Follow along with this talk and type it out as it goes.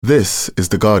This is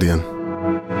The Guardian.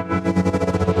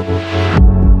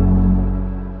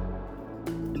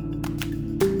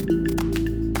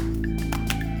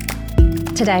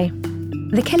 Today,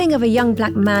 the killing of a young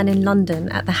black man in London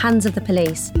at the hands of the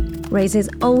police raises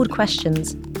old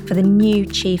questions for the new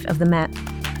chief of the Met.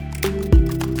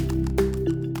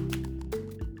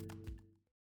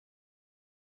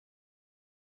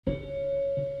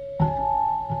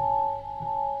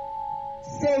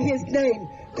 Say his name,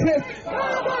 Chris.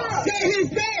 Say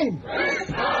his name.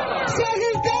 Say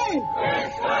his name.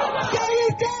 Say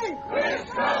his name.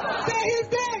 Say his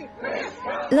name.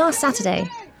 Last Saturday,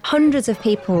 hundreds of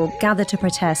people gathered to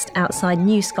protest outside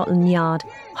New Scotland Yard,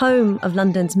 home of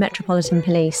London's Metropolitan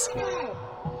Police.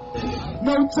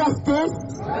 No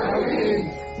justice. No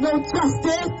peace. No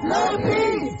justice. No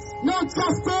peace. No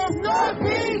justice. No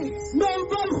peace. No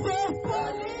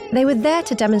racist. They were there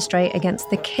to demonstrate against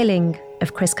the killing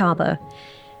of Chris Kaba,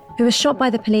 who was shot by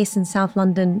the police in South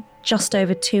London just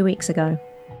over 2 weeks ago.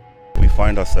 We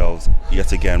find ourselves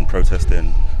yet again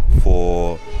protesting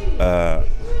for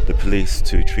the police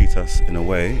to treat us in a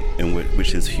way in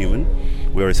which is human.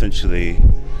 We're essentially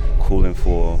calling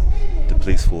for the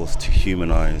police force to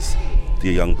humanise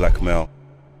the young black male.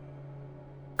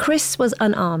 Chris was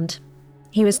unarmed.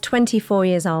 He was 24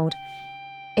 years old,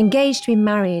 engaged to be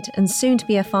married and soon to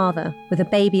be a father with a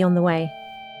baby on the way.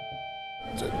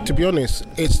 To be honest,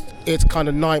 it's kind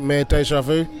of nightmare deja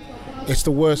vu. It's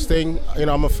the worst thing.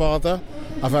 I'm a father.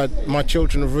 My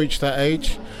children have reached that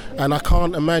age, and I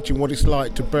can't imagine what it's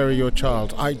like to bury your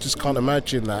child. I just can't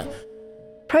imagine that.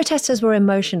 Protesters were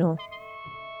emotional,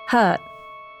 hurt,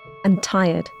 and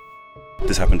tired.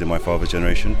 This happened in my father's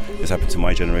generation, this happened to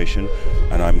my generation,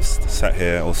 and I'm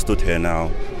stood here now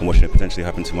and watching it potentially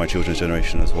happen to my children's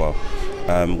generation as well.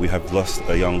 We have lost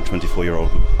a young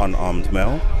 24-year-old unarmed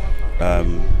male,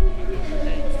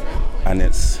 and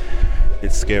it's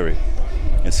scary.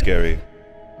 It's scary.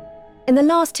 In the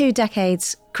last 2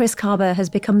 decades, Chris Kaba has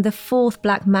become the fourth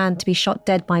black man to be shot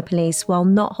dead by police while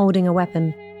not holding a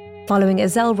weapon, following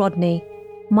Ezell Rodney,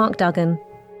 Mark Duggan,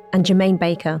 and Jermaine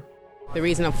Baker. The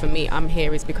reason for me I'm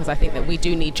here is because I think that we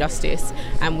do need justice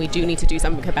and we do need to do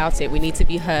something about it. We need to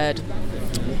be heard.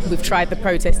 We've tried the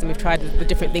protest and we've tried the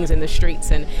different things in the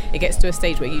streets, and it gets to a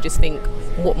stage where you just think,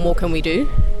 what more can we do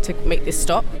to make this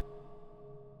stop?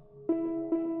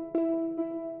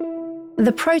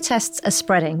 The protests are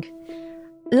spreading.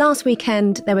 Last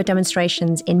weekend, there were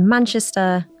demonstrations in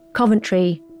Manchester,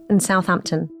 Coventry, and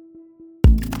Southampton.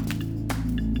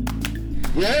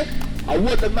 Yeah? I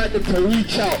want the man to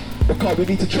reach out because we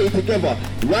need to train together.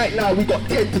 Right now we got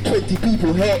 10 to 20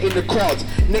 people here in the crowds.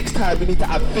 Next time we need to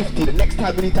have 50. The next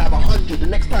time we need to have 100. The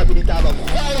next time we need to have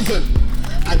 1,000.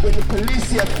 And when the police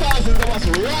see 1,000 of us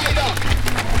right up,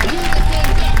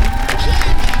 uniforms up,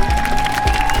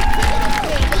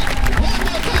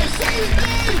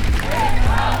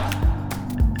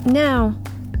 Now,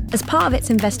 as part of its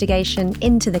investigation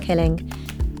into the killing,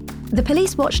 the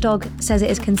police watchdog says it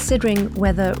is considering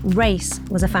whether race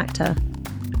was a factor.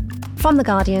 From The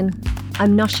Guardian,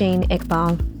 I'm Nosheen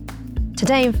Iqbal.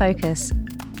 Today in Focus,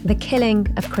 the killing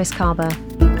of Chris Kaba.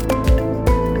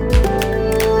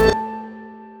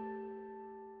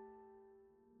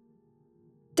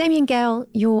 Damien Gale,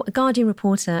 you're a Guardian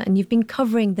reporter and you've been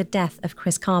covering the death of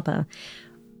Chris Kaba.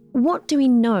 What do we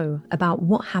know about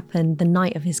what happened the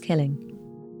night of his killing?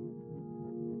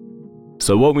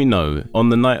 So what we know, on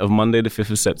the night of Monday the 5th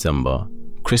of September,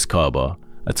 Chris Kaba,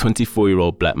 a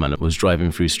 24-year-old black man, was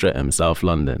driving through Streatham, South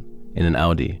London, in an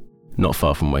Audi, not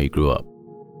far from where he grew up.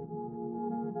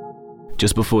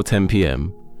 Just before 10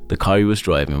 p.m, the car he was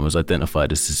driving was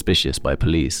identified as suspicious by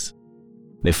police.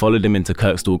 They followed him into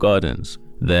Kirkstall Gardens.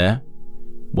 There,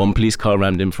 one police car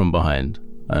rammed him from behind,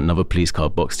 and another police car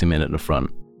boxed him in at the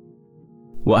front.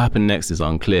 What happened next is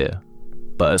unclear,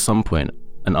 but at some point,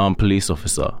 an armed police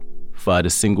officer fired a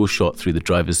single shot through the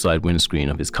driver's side windscreen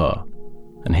of his car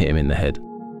and hit him in the head.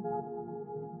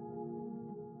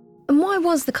 And why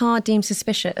was the car deemed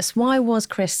suspicious? Why was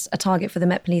Chris a target for the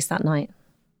Met Police that night?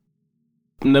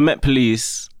 The Met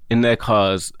Police, in their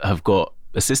cars, have got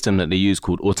a system that they use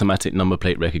called automatic number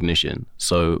plate recognition.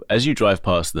 So as you drive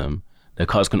past them, their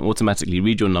cars can automatically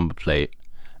read your number plate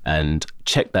and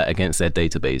check that against their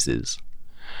databases.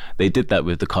 They did that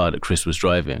with the car that Chris was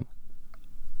driving.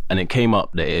 And it came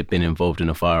up that it had been involved in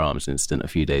a firearms incident a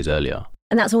few days earlier.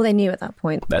 And that's all they knew at that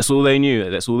point? That's all they knew.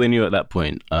 That's all they knew at that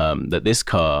point. That this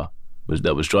car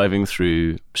that was driving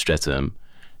through Streatham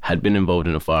had been involved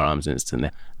in a firearms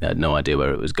incident. They had no idea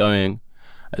where it was going.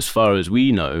 As far as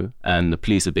we know, and the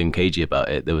police have been cagey about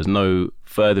it, there was no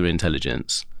further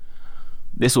intelligence.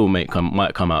 This all might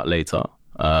come out later.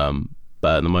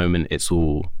 But at the moment, it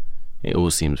all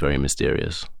seems very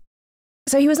mysterious.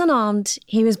 So he was unarmed,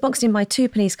 he was boxed in by 2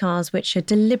 police cars which had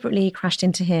deliberately crashed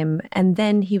into him, and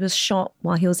then he was shot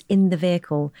while he was in the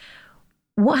vehicle.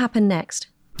 What happened next?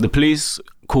 The police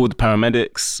called the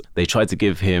paramedics. They tried to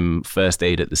give him first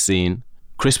aid at the scene.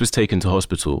 Chris was taken to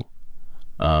hospital,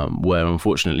 where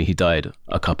unfortunately he died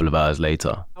a couple of hours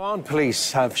later. Armed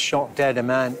police have shot dead a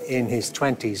man in his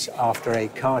 20s after a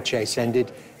car chase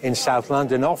ended in South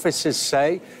London. Officers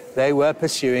say they were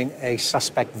pursuing a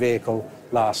suspect vehicle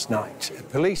last night.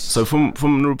 Police. So from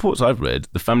the reports I've read,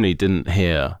 the family didn't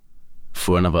hear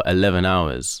for another 11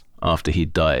 hours after he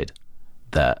died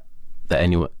that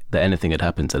anything had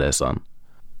happened to their son.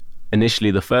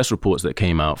 Initially, the first reports that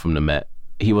came out from the Met,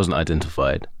 he wasn't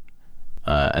identified,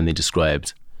 and they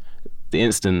described the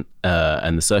incident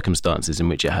and the circumstances in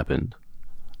which it happened.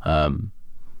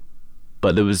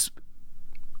 But there was,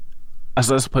 as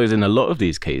I suppose in a lot of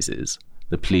these cases,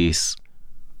 the police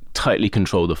tightly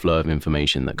control the flow of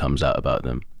information that comes out about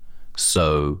them.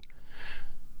 So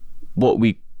what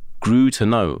we grew to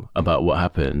know about what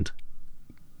happened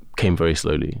came very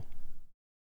slowly.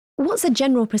 What's the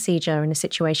general procedure in a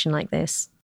situation like this?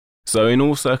 So in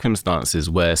all circumstances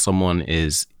where someone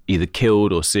is either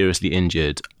killed or seriously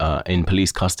injured in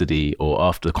police custody or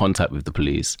after contact with the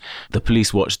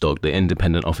police watchdog, the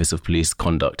Independent Office of Police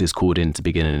Conduct, is called in to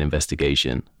begin an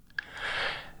investigation.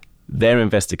 Their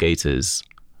investigators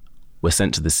were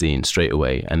sent to the scene straight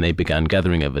away, and they began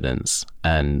gathering evidence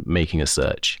and making a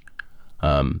search.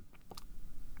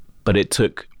 But it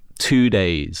took 2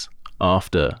 days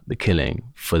after the killing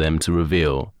for them to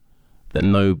reveal that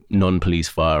no non-police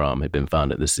firearm had been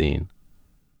found at the scene.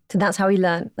 So that's how we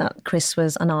learnt that Chris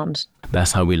was unarmed?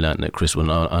 That's how we learnt that Chris was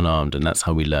unarmed, and that's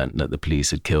how we learnt that the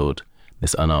police had killed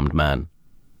this unarmed man.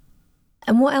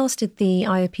 And what else did the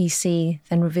IOPC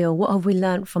then reveal? What have we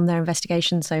learnt from their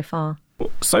investigation so far?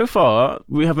 So far,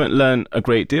 we haven't learned a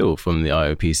great deal from the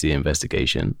IOPC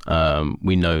investigation.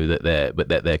 We know that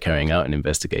they're carrying out an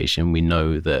investigation. We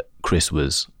know that Chris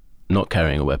was not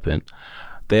carrying a weapon.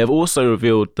 They have also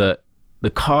revealed that the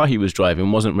car he was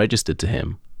driving wasn't registered to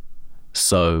him.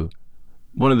 So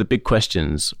one of the big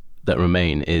questions that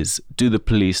remain is, do the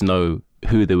police know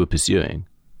who they were pursuing?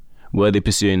 Were they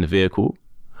pursuing the vehicle,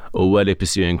 or were they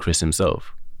pursuing Chris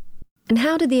himself? And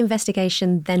how did the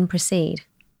investigation then proceed?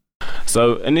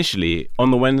 So initially,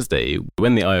 on the Wednesday,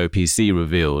 when the IOPC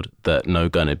revealed that no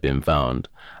gun had been found,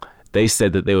 they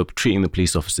said that they were treating the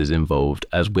police officers involved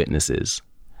as witnesses.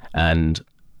 And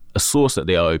a source at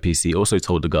the IOPC also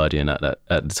told The Guardian at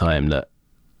the time that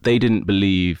they didn't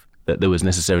believe that there was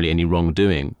necessarily any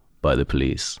wrongdoing by the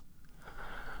police.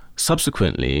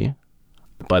 Subsequently,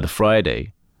 by the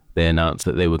Friday, they announced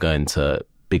that they were going to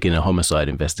begin a homicide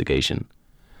investigation,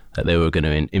 that they were going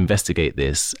to investigate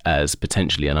this as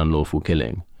potentially an unlawful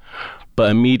killing.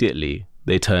 But immediately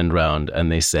they turned around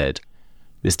and they said,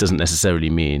 this doesn't necessarily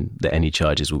mean that any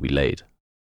charges will be laid.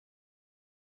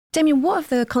 Damien, what have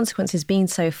the consequences been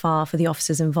so far for the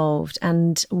officers involved,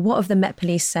 and what have the Met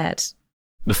Police said?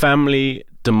 The family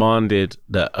demanded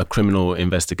that a criminal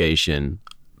investigation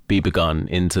be begun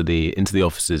into the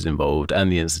officers involved and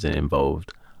the incident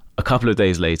involved. A couple of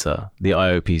days later, the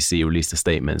IOPC released a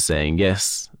statement saying,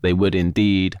 yes, they would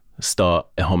indeed start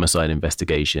a homicide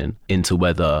investigation into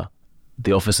whether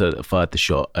the officer that fired the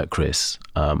shot at Chris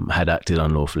had acted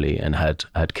unlawfully and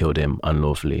had killed him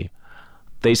unlawfully.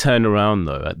 They turned around,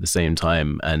 though, at the same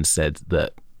time and said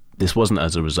that this wasn't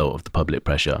as a result of the public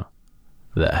pressure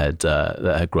that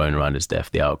had grown around his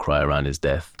death, the outcry around his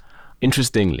death.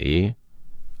 Interestingly,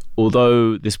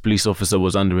 although this police officer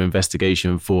was under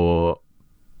investigation for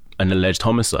an alleged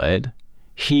homicide,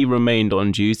 he remained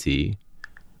on duty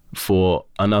for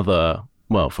another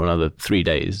 3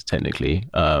 days, technically,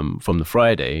 from the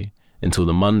Friday until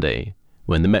the Monday,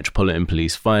 when the Metropolitan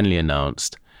Police finally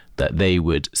announced that they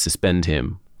would suspend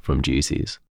him from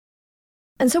duties.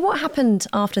 And so what happened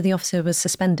after the officer was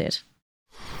suspended?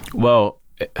 Well,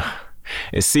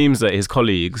 it seems that his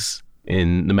colleagues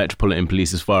in the Metropolitan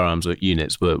Police's firearms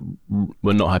units were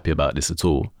not happy about this at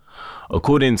all.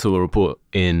 According to a report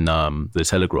in The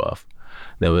Telegraph,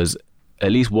 there was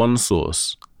at least one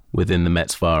source within the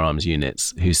Met's firearms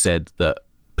units who said that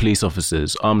police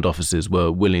officers, armed officers,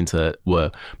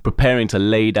 were preparing to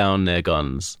lay down their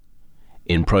guns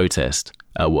in protest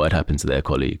at what had happened to their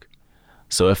colleague.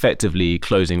 So effectively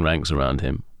closing ranks around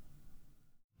him.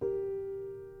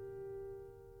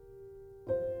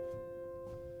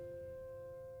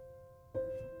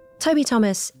 Toby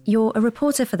Thomas, you're a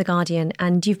reporter for The Guardian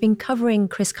and you've been covering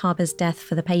Chris Karber's death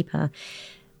for the paper.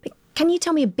 But can you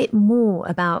tell me a bit more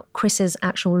about Chris's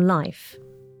actual life?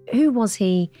 Who was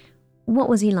he? What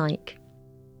was he like?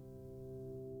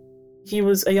 He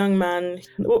was a young man.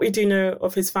 What we do know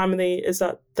of his family is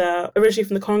that they're originally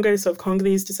from the Congo, so of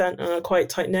Congolese descent, and are quite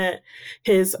tight-knit.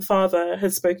 His father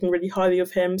has spoken really highly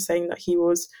of him, saying that he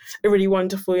was a really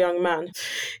wonderful young man.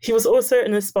 He was also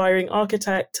an aspiring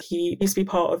architect. He used to be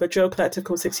part of a drill collective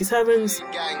called 67s.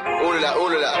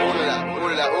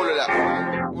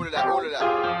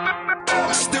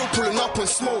 Still pulling up on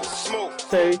smoke.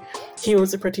 So he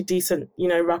was a pretty decent,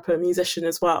 rapper, musician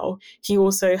as well. He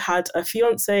also had a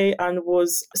fiancée and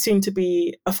was soon to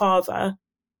be a father.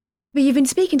 But you've been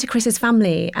speaking to Chris's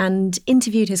family and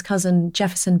interviewed his cousin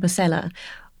Jefferson Buscella.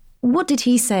 What did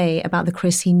he say about the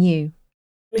Chris he knew?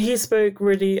 He spoke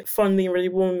really fondly and really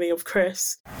warmly of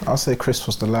Chris. I'll say Chris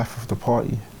was the life of the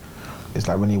party. It's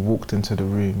like when he walked into the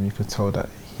room, you could tell that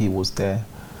he was there.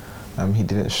 He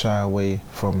didn't shy away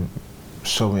from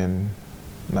showing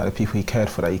that the people he cared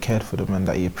for them and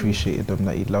that he appreciated them,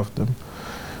 that he loved them.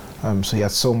 So he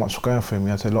had so much going for him, he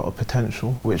had a lot of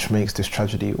potential, which makes this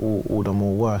tragedy all the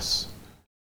more worse.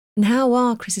 And how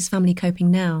are Chris's family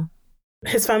coping now?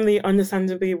 His family,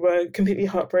 understandably, were completely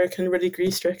heartbroken, really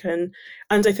grief-stricken,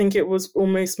 and I think it was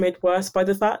almost made worse by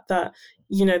the fact that,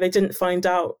 they didn't find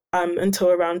out until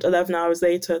around 11 hours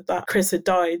later that Chris had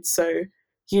died. So,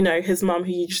 his mum,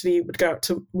 who usually would go out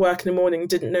to work in the morning,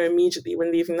 didn't know immediately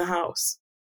when leaving the house.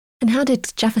 And how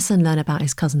did Jefferson learn about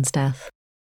his cousin's death?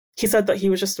 He said that he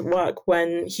was just at work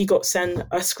when he got sent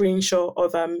a screenshot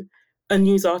of a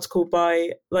news article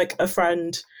by a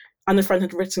friend, and the friend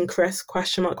had written Chris, ?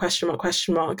 In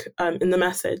the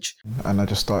message. And I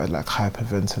just started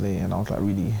hyperventilating, and I was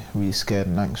really, really scared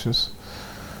and anxious.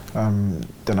 Then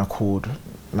I called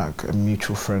a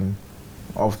mutual friend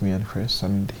of me and Chris,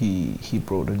 and he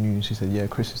brought the news. He said, yeah,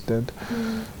 Chris is dead.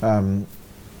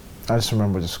 I just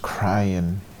remember just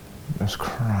crying and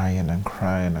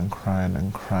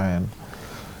crying.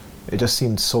 It just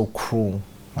seemed so cruel,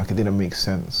 it didn't make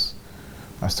sense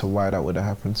as to why that would have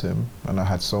happened to him, and I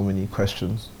had so many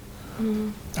questions.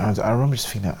 And I remember just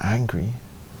feeling angry,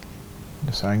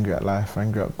 just angry at life,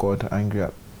 angry at God, angry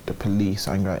at the police,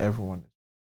 angry at everyone.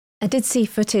 I did see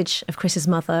footage of Chris's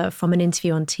mother from an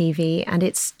interview on TV, and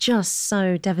it's just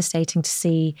so devastating to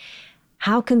see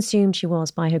how consumed she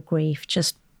was by her grief,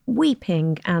 just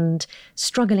weeping and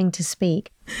struggling to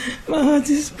speak. My heart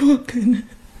is broken.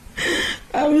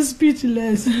 I was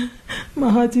speechless. My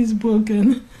heart is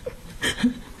broken.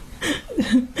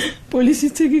 Police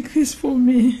is taking Chris from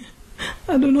me.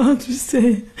 I don't know how to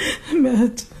say,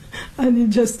 but I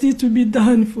need justice to be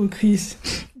done for Chris.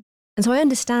 And so I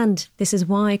understand this is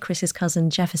why Chris's cousin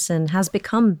Jefferson has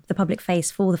become the public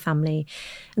face for the family.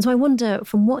 And so I wonder,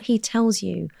 from what he tells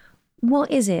you,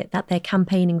 what is it that they're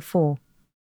campaigning for?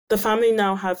 The family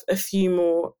now have a few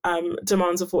more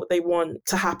demands of what they want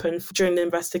to happen during the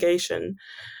investigation.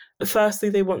 Firstly,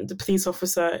 they want the police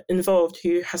officer involved,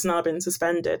 who has now been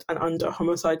suspended and under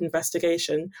homicide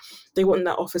investigation. They want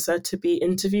that officer to be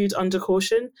interviewed under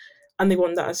caution, and they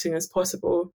want that as soon as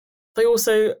possible. They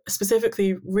also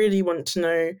specifically really want to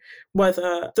know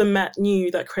whether the Met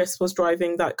knew that Chris was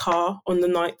driving that car on the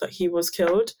night that he was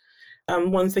killed.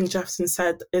 One thing Jefferson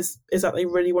said is that they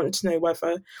really want to know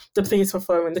whether the police were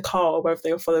following the car or whether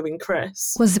they were following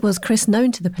Chris. Was Chris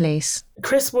known to the police?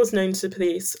 Chris was known to the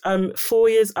police. 4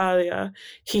 years earlier,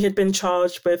 he had been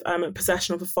charged with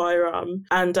possession of a firearm,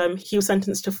 and he was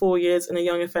sentenced to 4 years in a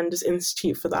Young Offenders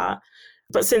Institute for that.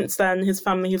 But since then, his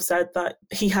family have said that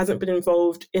he hasn't been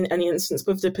involved in any instance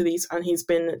with the police, and he's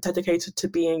been dedicated to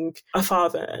being a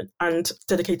father and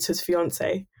dedicated to his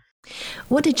fiancée.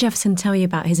 What did Jefferson tell you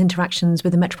about his interactions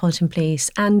with the Metropolitan Police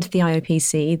and the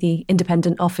IOPC, the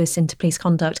Independent Office into Police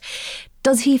Conduct?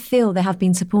 Does he feel they have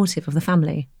been supportive of the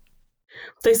family?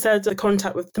 They said the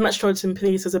contact with the Metropolitan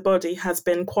Police as a body has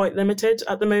been quite limited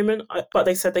at the moment, but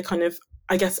they said they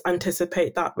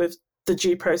anticipate that with the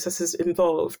due processes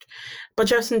involved. But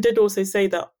Jefferson did also say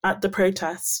that at the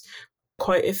protests,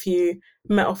 quite a few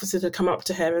Met officers had come up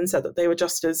to him and said that they were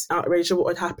just as outraged at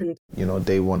what had happened.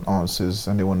 They want answers,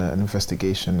 and they want an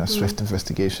investigation, a swift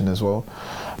investigation as well.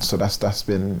 So that's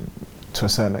been, to a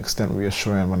certain extent,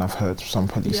 reassuring when I've heard some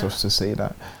police officers say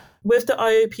that. With the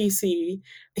IOPC,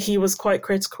 he was quite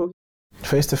critical.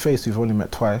 Face to face, we've only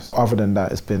met twice. Other than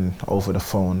that, it's been over the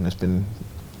phone. It's been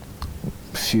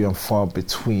few and far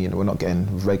between. We're not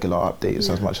getting regular updates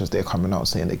as much as they're coming out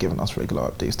saying they're giving us regular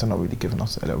updates. They're not really giving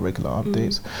us regular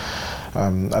updates.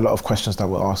 A lot of questions that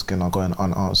we're asking are going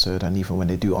unanswered, and even when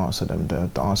they do answer them,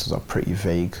 the answers are pretty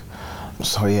vague.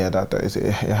 So yeah,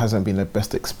 it hasn't been the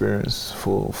best experience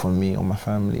for me or my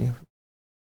family.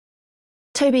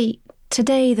 Toby,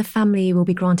 today the family will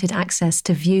be granted access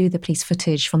to view the police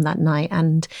footage from that night,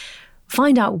 and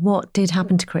find out what did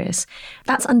happen to Chris.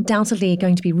 That's undoubtedly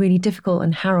going to be really difficult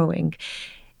and harrowing.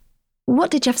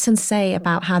 What did Jefferson say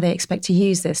about how they expect to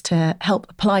use this to help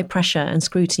apply pressure and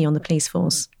scrutiny on the police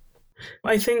force?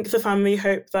 I think the family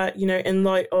hope that, in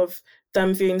light of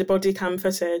them viewing the body cam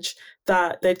footage,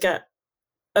 that they'd get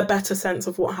a better sense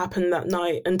of what happened that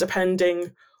night, and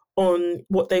depending on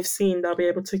what they've seen, they'll be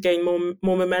able to gain more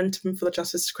momentum for the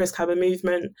Justice for Chris Kaba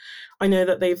movement. I know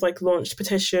that they've launched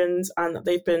petitions, and that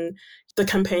the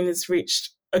campaign has reached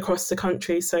across the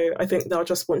country. So I think they'll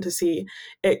just want to see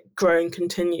it grow and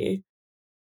continue.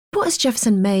 What has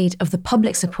Jefferson made of the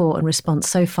public support and response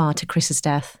so far to Chris's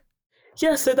death?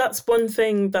 Yeah, so that's one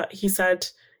thing that he said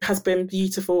has been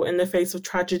beautiful in the face of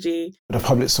tragedy. The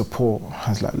public support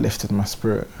has lifted my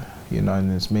spirit,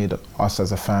 and it's made us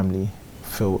as a family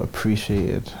feel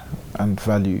appreciated and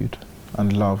valued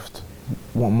and loved.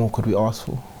 What more could we ask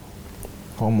for?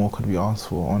 What more could we ask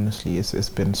for? Honestly, it's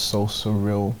been so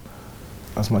surreal.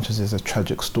 As much as it's a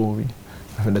tragic story,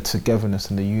 I think the togetherness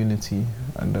and the unity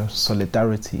and the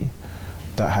solidarity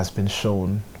that has been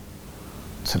shown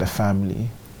to the family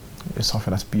is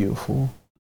something that's beautiful.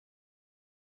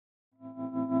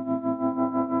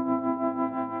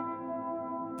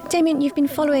 Damien, you've been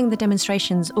following the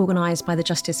demonstrations organised by the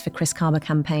Justice for Chris Kaba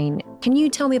campaign. Can you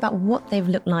tell me about what they've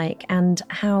looked like and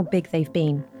how big they've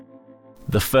been?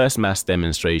 The first mass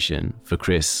demonstration for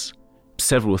Chris,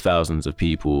 several thousands of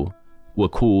people were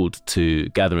called to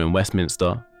gather in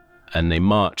Westminster, and they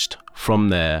marched from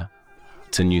there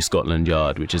to New Scotland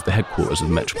Yard, which is the headquarters of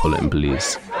the Metropolitan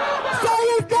Police.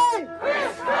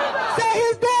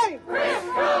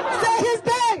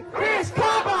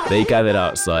 They gathered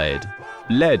outside,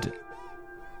 led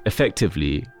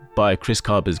effectively by Chris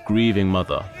Kaba's grieving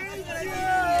mother.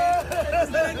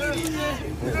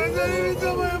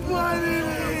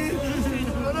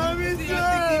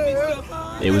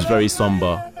 It was very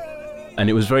somber, and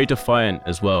it was very defiant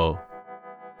as well.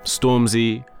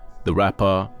 Stormzy, the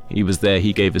rapper, he was there,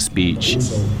 he gave a speech.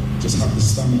 Also, just have the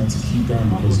stamina to keep going,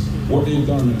 because what they've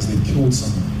done is they've killed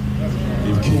someone.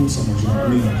 They've killed someone, do you know what I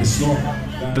mean? It's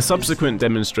not... The subsequent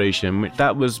demonstration,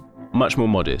 that was much more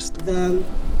modest.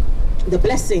 The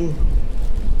blessing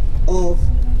of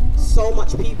so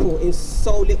much people in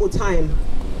so little time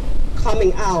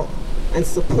coming out and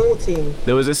supporting.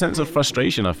 There was a sense of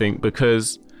frustration, I think,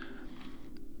 because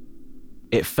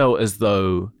it felt as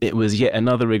though it was yet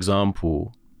another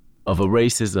example of a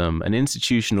racism, an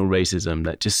institutional racism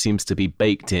that just seems to be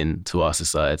baked into our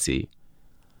society.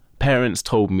 Parents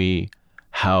told me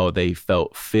how they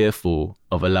felt fearful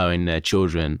of allowing their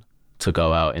children to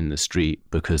go out in the street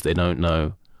because they don't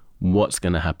know what's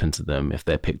going to happen to them if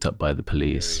they're picked up by the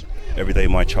police. Every day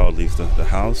my child leaves the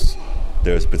house,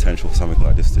 there is potential for something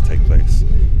like this to take place.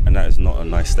 And that is not a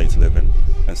nice state to live in.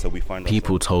 And so we find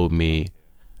people told me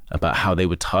about how they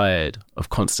were tired of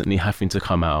constantly having to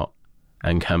come out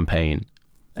and campaign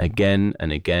again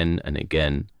and again and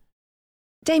again.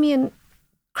 Damien,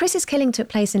 Chris's killing took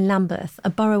place in Lambeth, a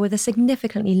borough with a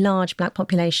significantly large black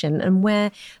population and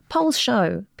where polls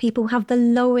show people have the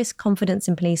lowest confidence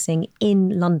in policing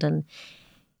in London.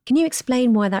 Can you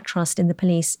explain why that trust in the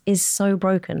police is so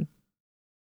broken?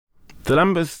 The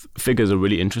Lambeth figures are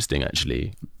really interesting,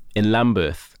 actually. In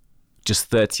Lambeth,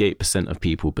 just 38% of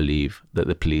people believe that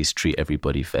the police treat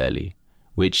everybody fairly,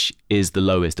 which is the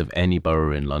lowest of any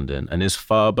borough in London and is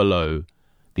far below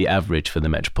the average for the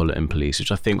Metropolitan Police, which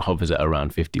I think hovers at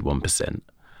around 51%.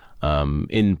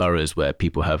 In boroughs where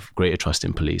people have greater trust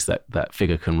in police, that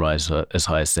figure can rise as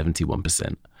high as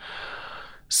 71%.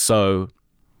 So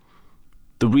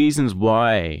the reasons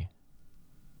why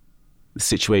the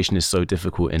situation is so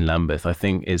difficult in Lambeth, I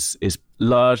think, is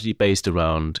largely based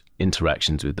around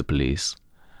interactions with the police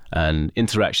and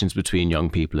interactions between young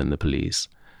people and the police.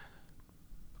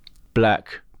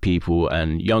 Black people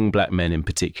and young black men in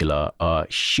particular are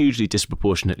hugely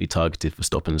disproportionately targeted for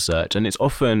stop and search, and it's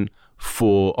often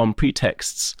on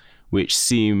pretexts which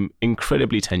seem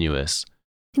incredibly tenuous.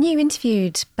 And you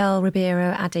interviewed Belle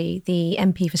Ribeiro Addy, the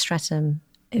MP for Streatham,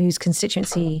 whose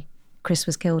constituency Chris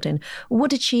was killed in. What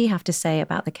did she have to say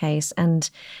about the case and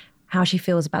how she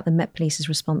feels about the Met Police's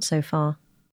response so far?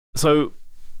 So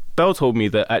Belle told me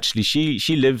that actually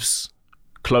she lives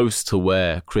close to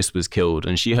where Chris was killed,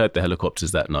 and she heard the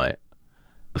helicopters that night.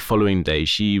 The following day,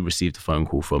 she received a phone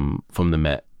call from the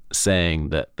Met saying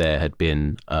that there had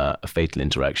been a fatal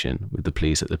interaction with the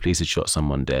police, that the police had shot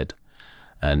someone dead.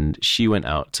 And she went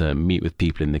out to meet with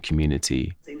people in the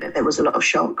community. There was a lot of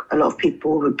shock. A lot of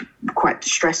people were quite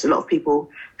distressed. A lot of people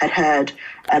had heard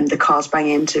the cars bang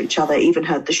into each other, even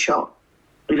heard the shot.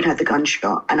 even heard the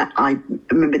gunshot. And I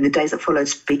remember in the days that followed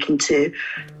speaking to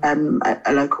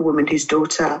a local woman whose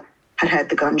daughter had heard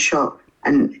the gunshot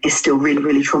and is still really,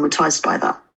 really traumatised by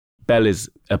that. Bell is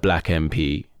a black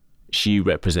MP. She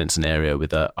represents an area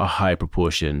with a high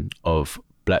proportion of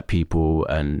black people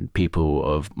and people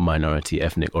of minority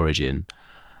ethnic origin.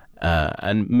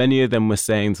 And many of them were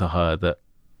saying to her that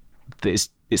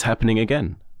it's happening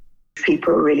again.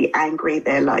 People are really angry.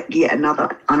 They're like, yet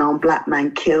another unarmed black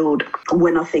man killed.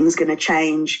 When are things going to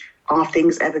change? Are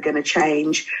things ever going to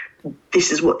change?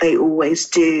 This is what they always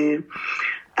do.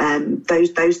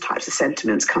 Those types of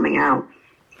sentiments coming out.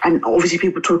 And obviously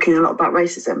people talking a lot about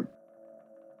racism.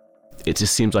 It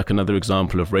just seems like another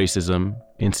example of racism,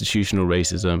 institutional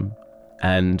racism,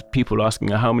 and people asking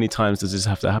her, how many times does this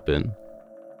have to happen?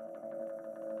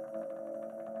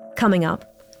 Coming up,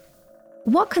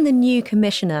 what can the new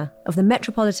commissioner of the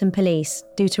Metropolitan Police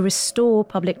do to restore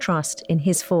public trust in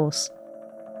his force?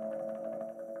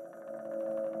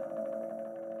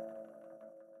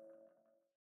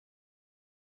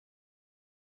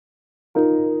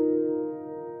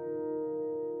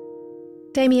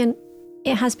 Damien,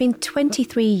 it has been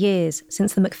 23 years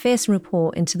since the Macpherson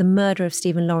report into the murder of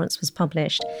Stephen Lawrence was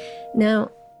published. Now,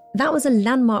 that was a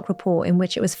landmark report in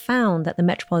which it was found that the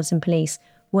Metropolitan Police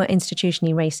were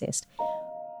institutionally racist.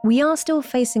 We are still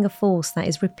facing a force that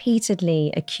is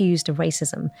repeatedly accused of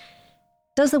racism.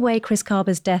 Does the way Chris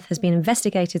Karba's death has been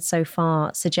investigated so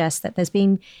far suggest that there's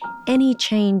been any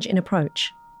change in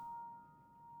approach?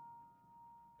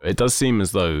 It does seem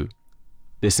as though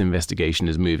this investigation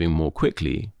is moving more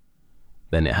quickly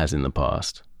than it has in the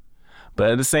past. But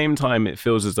at the same time, it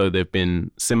feels as though there have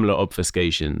been similar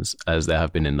obfuscations as there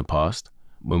have been in the past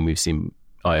when we've seen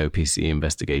IOPC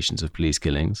investigations of police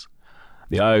killings.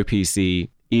 The IOPC,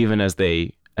 even as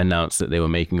they announced that they were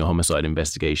making a homicide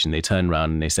investigation, they turned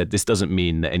around and they said, this doesn't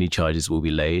mean that any charges will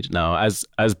be laid. Now, as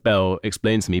Bell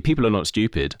explained to me, people are not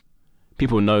stupid.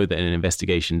 People know that an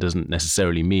investigation doesn't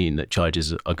necessarily mean that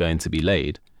charges are going to be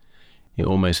laid. It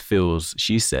almost feels,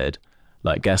 she said,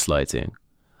 like gaslighting.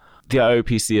 The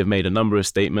IOPC have made a number of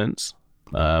statements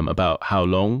about how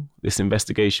long this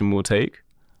investigation will take.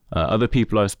 Other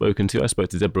people I've spoken to, I spoke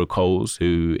to Deborah Coles,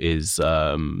 who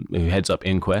heads up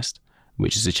Inquest,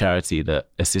 which is a charity that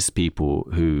assists people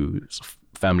whose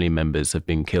family members have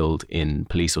been killed in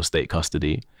police or state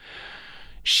custody.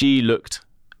 She looked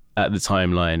at the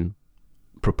timeline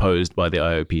proposed by the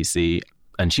IOPC,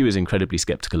 and she was incredibly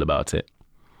skeptical about it.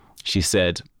 She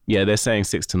said, yeah, they're saying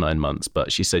 6 to 9 months,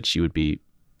 but she said she would be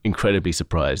incredibly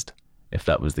surprised if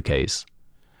that was the case.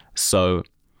 So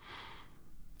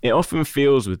it often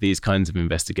feels with these kinds of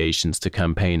investigations to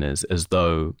campaigners as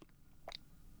though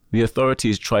the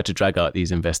authorities try to drag out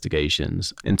these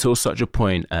investigations until such a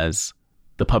point as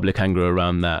the public anger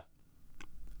around that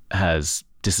has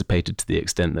dissipated to the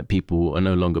extent that people are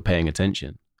no longer paying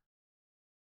attention.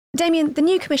 Damien, the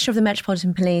new Commissioner of the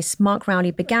Metropolitan Police, Mark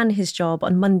Rowley, began his job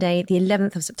on Monday, the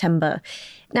 11th of September.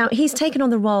 Now, he's taken on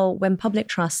the role when public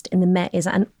trust in the Met is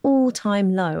at an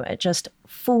all-time low at just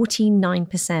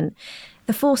 49%.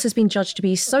 The force has been judged to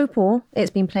be so poor, it's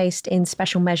been placed in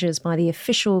special measures by the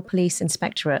official police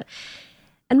inspectorate.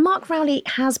 And Mark Rowley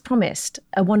has promised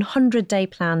a 100-day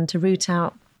plan to root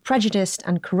out prejudiced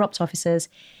and corrupt officers.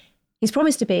 He's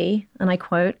promised to be, and I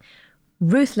quote,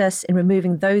 ruthless in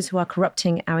removing those who are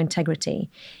corrupting our integrity.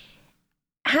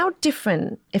 How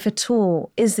different, if at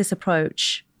all, is this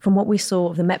approach from what we saw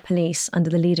of the Met Police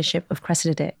under the leadership of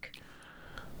Cressida Dick?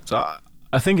 So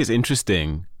I think it's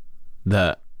interesting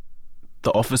that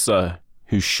the officer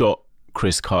who shot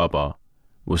Chris Karba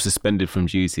was suspended from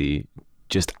duty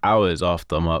just hours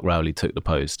after Mark Rowley took the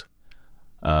post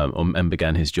and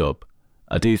began his job.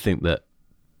 I do think that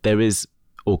there is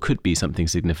or could be something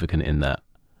significant in that.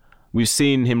 We've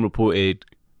seen him reported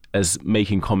as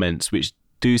making comments which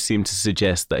do seem to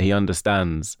suggest that he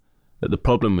understands that the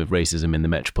problem with racism in the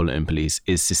Metropolitan Police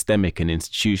is systemic and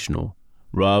institutional,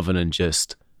 rather than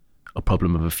just a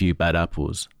problem of a few bad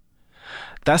apples.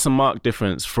 That's a marked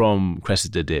difference from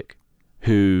Cressida Dick,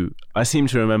 who I seem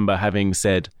to remember having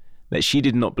said that she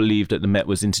did not believe that the Met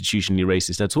was institutionally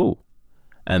racist at all,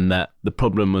 and that the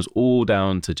problem was all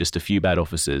down to just a few bad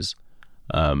officers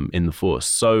in the force.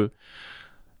 So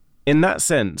in that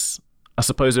sense, I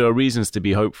suppose there are reasons to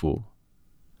be hopeful.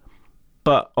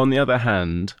 But on the other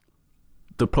hand,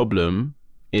 the problem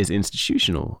is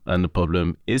institutional and the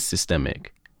problem is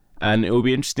systemic. And it will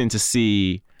be interesting to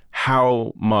see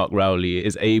how Mark Rowley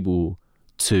is able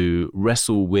to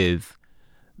wrestle with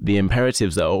the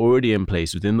imperatives that are already in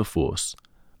place within the force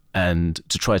and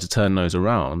to try to turn those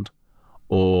around,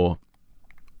 or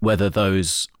whether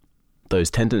those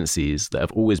tendencies that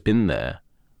have always been there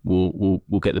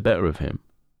will get the better of him.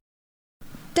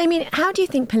 Damien, how do you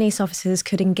think police officers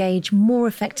could engage more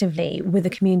effectively with the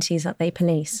communities that they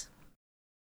police?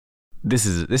 This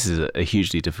is a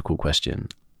hugely difficult question.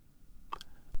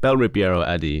 Bel Ribeiro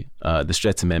Addy, the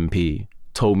Streatham MP,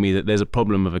 told me that there's a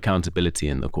problem of accountability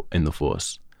in the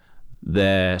force.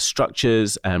 Their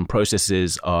structures and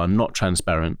processes are not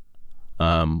transparent.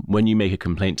 When you make a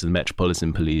complaint to the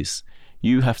Metropolitan Police,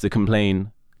 you have to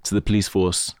complain to the police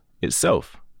force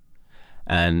itself.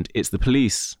 And it's the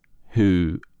police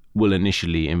who will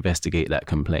initially investigate that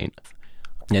complaint.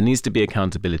 There needs to be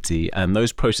accountability, and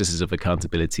those processes of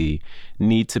accountability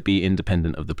need to be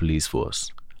independent of the police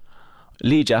force.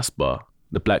 Lee Jasper,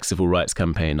 the Black Civil Rights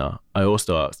campaigner, I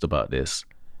also asked about this,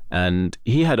 and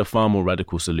he had a far more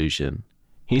radical solution.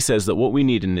 He says that what we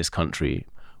need in this country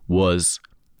was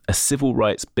a civil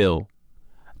rights bill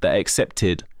that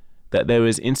accepted that there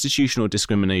is institutional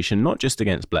discrimination not just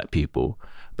against black people,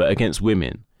 but against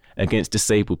women, against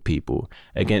disabled people,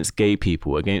 against gay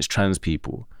people, against trans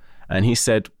people. And he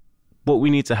said, what we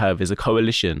need to have is a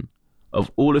coalition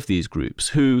of all of these groups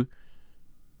who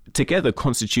together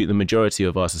constitute the majority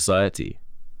of our society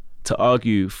to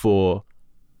argue for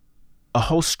a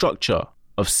whole structure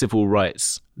of civil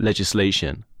rights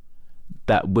legislation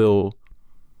that will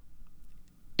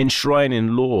enshrine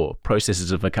in law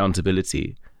processes of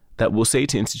accountability that will say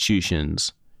to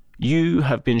institutions, you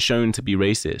have been shown to be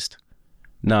racist.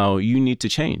 Now you need to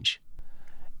change.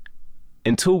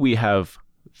 Until we have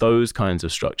those kinds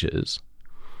of structures,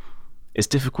 it's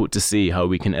difficult to see how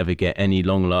we can ever get any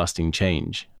long-lasting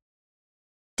change.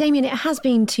 Damien, it has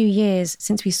been 2 years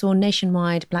since we saw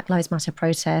nationwide Black Lives Matter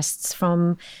protests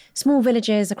from small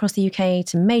villages across the UK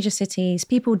to major cities,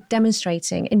 people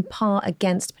demonstrating in part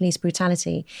against police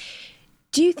brutality.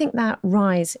 Do you think that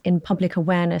rise in public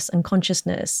awareness and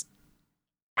consciousness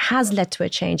has led to a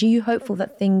change? Are you hopeful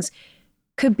that things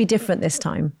could be different this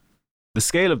time? The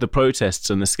scale of the protests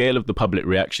and the scale of the public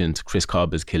reaction to Chris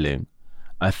Karber's killing,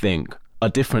 I think, are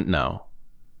different now.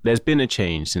 There's been a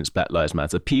change since Black Lives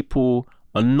Matter. People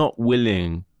are not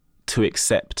willing to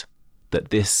accept that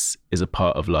this is a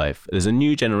part of life. There's a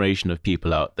new generation of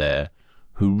people out there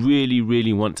who really,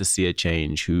 really want to see a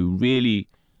change, who really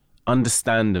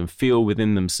understand and feel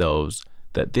within themselves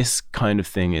that this kind of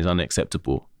thing is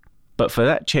unacceptable. But for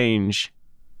that change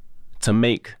to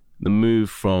make the move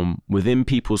from within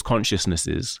people's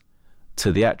consciousnesses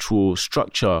to the actual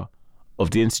structure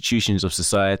of the institutions of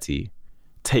society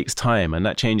takes time, and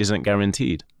that change isn't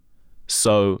guaranteed.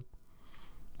 So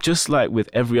just like with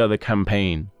every other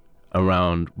campaign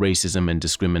around racism and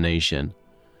discrimination,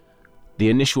 the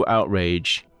initial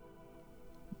outrage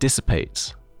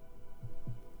dissipates.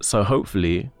 So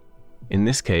hopefully, in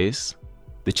this case,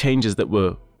 the changes that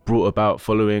were brought about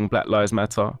following Black Lives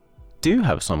Matter do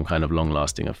have some kind of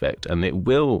long-lasting effect, and it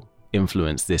will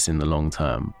influence this in the long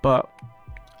term. But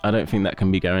I don't think that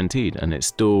can be guaranteed, and it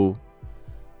still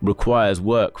requires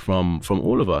work from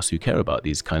all of us who care about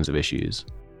these kinds of issues.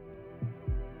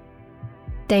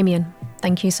 Damien,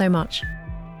 thank you so much.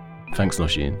 Thanks,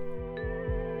 Nosheen.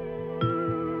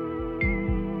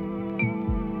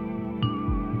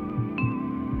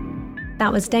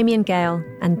 That was Damien Gale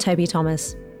and Toby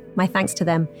Thomas. My thanks to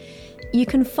them. You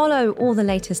can follow all the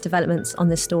latest developments on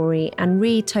this story and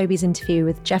read Toby's interview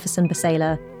with Jefferson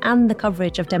Basela and the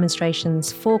coverage of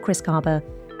demonstrations for Chris Karber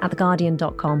at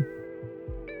theguardian.com.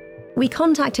 We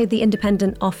contacted the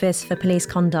Independent Office for Police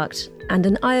Conduct, and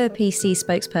an IOPC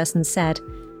spokesperson said,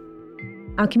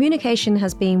 "Our communication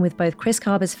has been with both Chris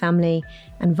Karber's family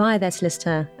and via their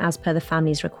solicitor as per the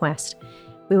family's request.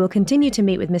 We will continue to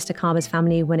meet with Mr. Karber's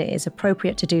family when it is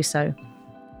appropriate to do so.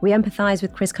 We empathise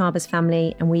with Chris Karber's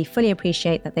family, and we fully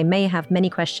appreciate that they may have many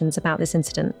questions about this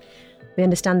incident. We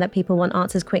understand that people want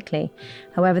answers quickly.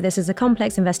 However, this is a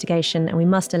complex investigation, and we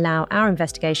must allow our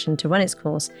investigation to run its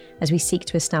course as we seek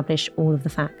to establish all of the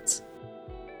facts."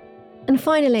 And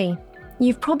finally,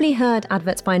 you've probably heard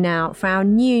adverts by now for our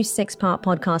new 6-part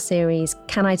podcast series,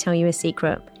 Can I Tell You a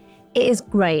Secret? It is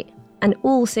great, and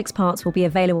all 6 parts will be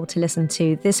available to listen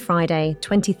to this Friday,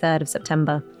 23rd of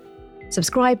September.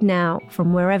 Subscribe now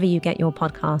from wherever you get your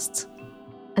podcasts.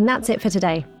 And that's it for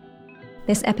today.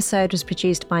 This episode was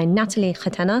produced by Natalie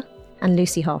Chetena and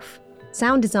Lucy Hoff.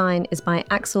 Sound design is by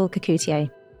Axel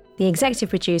Kakoutié. The executive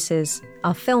producers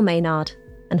are Phil Maynard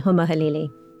and Huma Halili.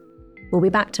 We'll be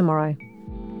back tomorrow.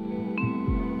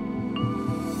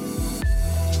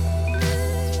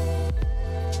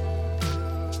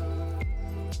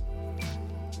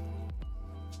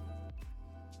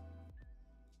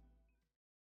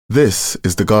 This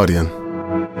is The Guardian.